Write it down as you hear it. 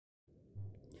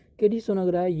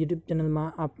કેડીસોનગરા YouTube channel में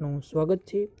आपनु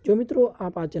स्वागत है। जो मित्रों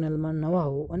आप आ चैनल में नवा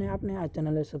हो और आपने आ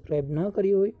चैनल सब्सक्राइब न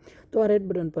करी हो तो आ रेड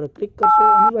बटन पर क्लिक करशो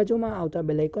और बाजू में आवता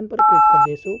बेल आइकन पर क्लिक कर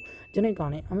देशो, जेने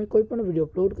कारणे अमे कोईपण विडियो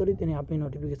अपलोड करी तेनी आपनी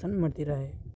नोटिफिकेशन मळती रहे।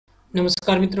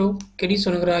 नमस्कार मित्रों,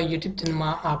 केडीसोनगरा यूट्यूब चैनल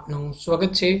में आपनु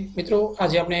स्वागत है। मित्रों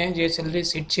आज आपने जे सैलरी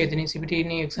सीट है तेनी सीबीटी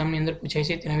नी एक्जाम नी अंदर पूछाय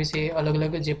छे तेना विषे अलग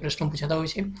अलग जे प्रश्नों पूछाता होय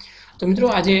छे। तो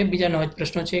मित्रों आज बीजा नवा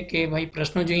प्रश्नों है कि भाई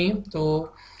प्रश्न जोईए तो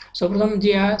सौप्रथम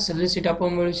जे आ सैलरी सीट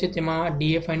आपवामां आवेली छे तेमां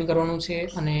डीए फाइंड करवानुं छे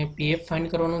अने पीएफ फाइंड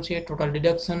करवानुं छे, टोटल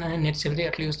डिडक्शन अने नेट सैलरी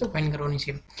आटली वस्तु फाइंड करवानी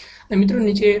छे। अने मित्रों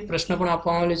नीचे प्रश्न पण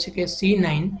आपवामां आवेलो छे कि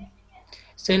C9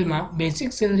 सेल में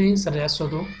बेसिक सैलरी सरेराश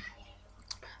शोधो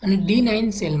अने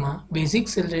D9 सेल में बेसिक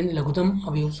सैलरी लघुत्तम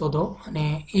अवयव शोधो अने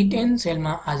E10 सेल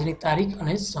में आजनी तारीख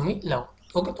अने समय लावो।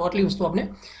 ओके, तो आटली वस्तु आपने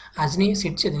आजनी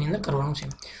सीट है तेनी अंदर करवानुं छे।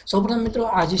 सौप्रथम मित्रों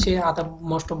आज छे आ तो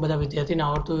मोस्ट ऑफ बधा विद्यार्थीने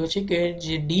आवडतुं होय छे कि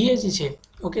जे डीए छे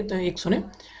ओके तो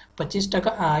 125%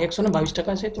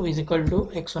 122% है तो इज इक्वल टू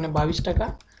 122%।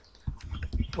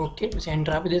 ओके पछी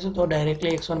एंटर आपी देशो तो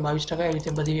डायरेक्टली 122% एवी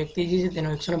रीते बधी व्यक्ति जे छे तेनो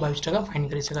 122% फाइंड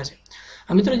करी शकाशे।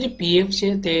 आ मित्रों जे पीएफ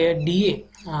छे ते डीए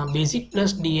बेसिक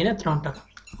प्लस डीए ने 3%।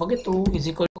 ओके तो इज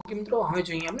इक्वल टू मित्रों हमें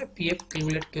जो आपणे पीएफ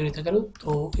कैलक्युलेट केवी रीते करूं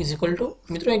तो इज इक्वल टू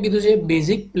मित्रों एक कीधुं छे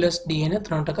बेसिक प्लस डीए ने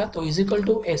 3% तो is equal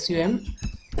to SUM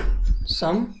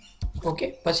some. Okay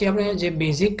पछी आपणे जे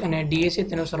बेसिक अने डीए छे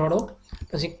तेनो सरवाळो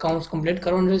पछी काउंस कम्प्लीट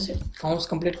करवानुं रहेशे, काउंस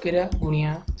कम्प्लीट कर्या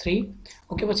गुण્યા 3।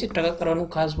 ओके पछी टका करवानुं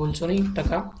खास भूलशो नहीं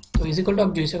टका। तो इज इक्वल टू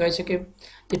आप जोई शकाय छे के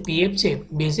जे पीएफ छे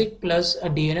बेसिक प्लस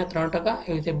डीए ने 3%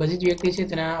 एवी रीते बधी ज व्यक्ति छे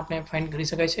तेना आपणे फाइंड करी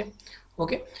शकाय छे।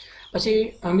 ओके पछी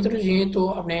मित्रों जोईए तो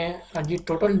आपणे जे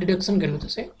टोटल डिडक्शन केटલું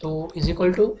थशे तो इज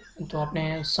इक्वल टू तो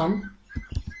आपणे सम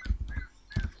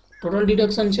टोटल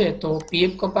डिडक्शन है तो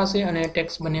पीएफ कपासे और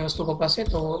टेक्स बने वस्तु कपासे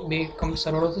तो बे कम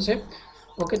सरवाळो थशे।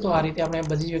 ओके तो आ रीते आपणे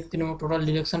बधी व्यक्तिनुं टोटल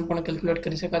डिडक्शन पण केल्क्युलेट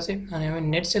करी शकाशे। अने हवे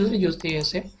नेट सैलरी जोईती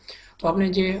हशे तो आपणे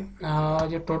जे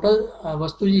टोटल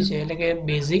वस्तु जे छे एटले के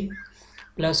बेसिक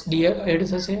प्लस डीए एड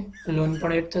थशे, लोन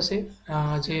पण एड थशे,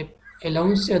 जे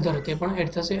एलाउंस छे अधर ते पण एड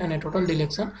थशे अने टोटल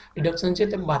डिडक्शन छे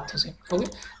ते बाद थशे। ओके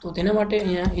तो तेना माटे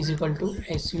अहींया इज इक्वल टू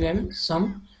SUM सम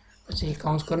पछी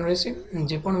काउंस करवानुं रहेशे,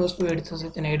 जे पण वस्तु एड थशे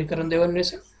तेने एड करवानुं देवानुं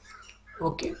रहेशे।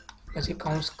 ओके पछी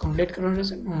काउंस कम्प्लीट करवानुं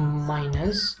रहेशे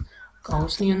माइनस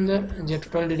काउंसनी अंदर जे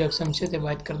टोटल डिडक्शन है तो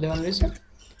बाद कर देवानुं रहेशे।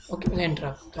 ओके एंटर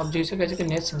आप तो आप जोई शकाय छे कि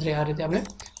नेट सैलरी आ रीते आपणे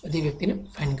बधी व्यक्तिने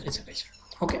फाइंड करी शकाय छे।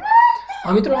 ओके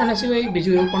હવે મિત્રો આના સિવાય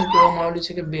બીજું એવું પણ કહેવામાં આવેલું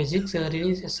છે કે બેઝિક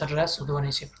સેલરીની સરેરાશ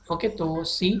શોધવાની છે। ઓકે તો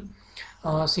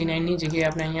C9 ની જગ્યાએ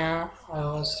આપણે અહીંયા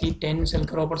C10 સેલ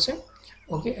કરવો પડશે।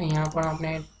 ઓકે અહીંયા પણ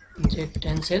આપણે જે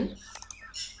 10 સેલ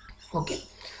ओके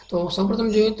तो સૌપ્રથમ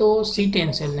જોઈએ તો C10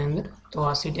 સેલની અંદર તો આ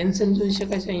C10 સેલ જોઈ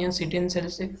શકાય છે। અહીંયા C10 સેલ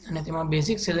છે અને તેમાં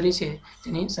બેઝિક સેલરી છે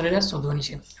તેની સરેરાશ શોધવાની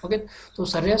છે। ઓકે તો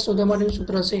સરેરાશ શોધવા માટેનું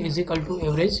સૂત્ર છે is equal to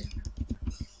average.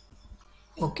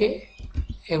 Okay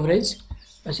average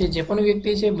પછી જે પણ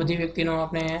વ્યક્તિ છે બધી વ્યક્તિનો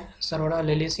આપણે સરવાળા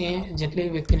લઈ લઈશું, જેટલી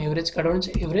વ્યક્તિને એવરેજ કાઢવાનું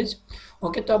છે એવરેજ।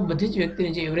 ઓકે તો આ બધી જ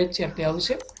વ્યક્તિની જે એવરેજ છે આટલી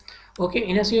આવશે। ओके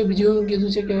एना सिवाय बीजું એવું કીધું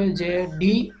છે કે જે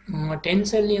D10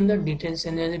 સેલની અંદર D10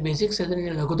 સેલની અંદર બેઝિક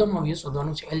સેલરીને લઘુત્તમ અવયવ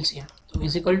શોધવાનું છે LCM તો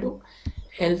is equal to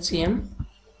LCM।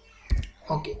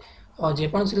 Okay જે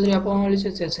પણ સેલરી આપવામાં આવેલી છે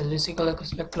તે સેલરી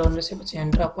સિલેક્ટ કરવાનું રહેશે, પછી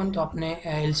એન્ટર આપવાનું તો આપણે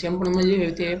LCM પણ મળે એવી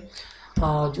રીતે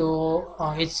जो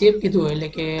HCF कीधुं होय एटले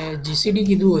के GCD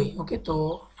कीधुं होय। ओके तो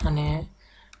अने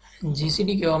GCD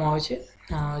कहेवामां आवे छे,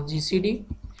 GCD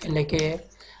एटले के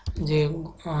जे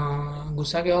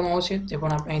गुस्सा कहेवामां आवे छे ते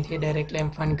पण आपणे अहींथी डायरेक्टली एम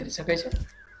फाइंड करी शकाय छे।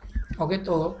 ओके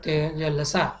तो ते जे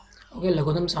लसा ओके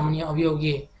लघुत्तम सामान्य अवयव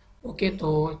ये ओके तो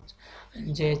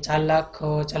जे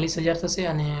 4,40,000 थशे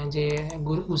अने जे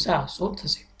गुस्सा 100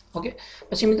 थशे। ओके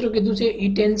पछी मित्रों कीधुं छे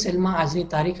E10 सेल में आजनी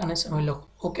तारीख अने समय लखो।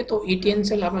 ओके तो E10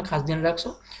 सेल आपणे खास ध्यान राखशो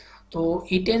तो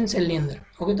E10 सेलनी अंदर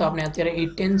ओके तो आपणे अत्यारे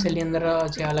E10 सेलनी अंदर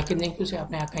जे आ लखी नाख्युं छे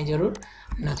आपणे आ कांई जरूर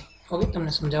नथी। ओके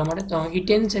तमने समजाववा माटे तो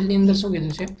E10 सेलनी अंदर शुं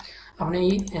कीधुं छे आपणे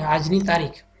आजनी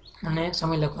तारीख अने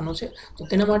समय लखवानुं छे तो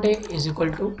तेना माटे इज इक्वल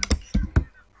टू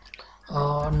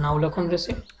 9 लखवानुं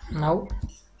रहेशे 9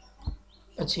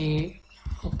 पछी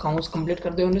काउंस कम्प्लीट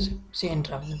कर देवानुं रहेशे पछी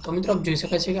एंटर आपवानुं। तो मित्रों आप जोई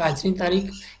शकाय छे कि आजनी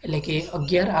तारीख एटले के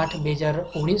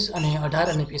 11/8/2019 अने 18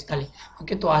 अने 45।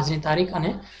 ओके तो आजनी तारीख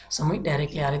अने समय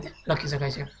डायरेक्टली आ रीते लखी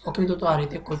शकाय छे। ओके मित्रों तो आ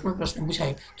रीते कोईपण प्रश्न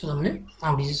पूछाय तो तमने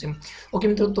आवडी जशे। ओके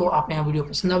मित्रों तो आपने आ विडियो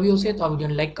पसंद आव्यो हशे तो आ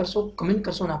विडियोने लाइक करशो, कमेंट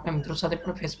करशो अने आपणा मित्रों साथे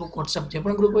पण फेसबुक व्हाट्सएप जे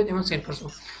पण ग्रुप होय तेमां शेर करशो।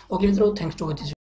 ओके मित्रों थैंक्स टू वॉचिंग।